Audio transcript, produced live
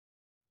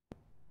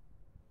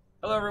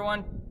Hello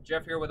everyone,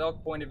 Jeff here with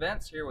Elk Point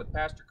Events, here with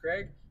Pastor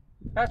Craig.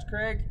 Pastor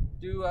Craig,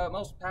 do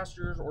most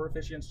pastors or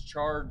officiants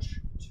charge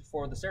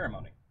for the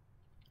ceremony?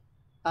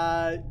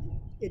 Uh,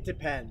 it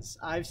depends.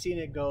 I've seen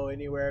it go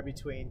anywhere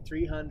between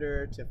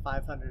 300 to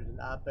 500 and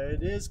up, but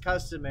it is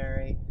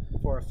customary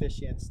for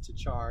officiants to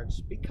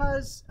charge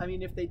because, I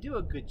mean, if they do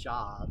a good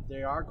job,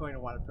 they are going to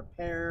want to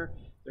prepare,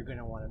 they're going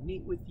to want to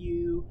meet with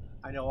you.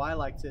 I know I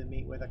like to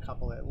meet with a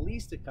couple at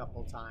least a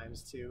couple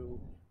times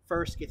to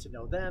first get to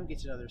know them, get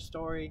to know their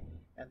story,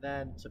 and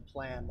then to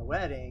plan the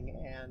wedding.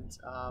 And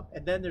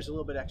then there's a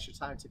little bit extra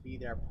time to be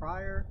there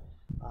prior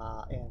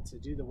and to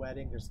do the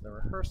wedding. There's the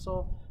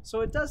rehearsal,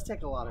 so it does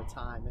take a lot of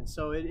time, and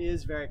so it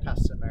is very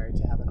customary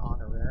to have an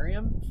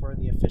honorarium for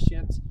the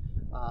officiant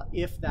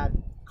if that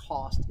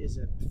cost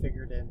isn't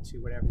figured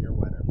into whatever your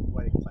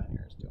wedding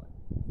planner is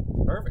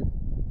doing. Perfect.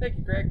 Thank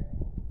you, Craig.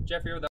 Jeff here with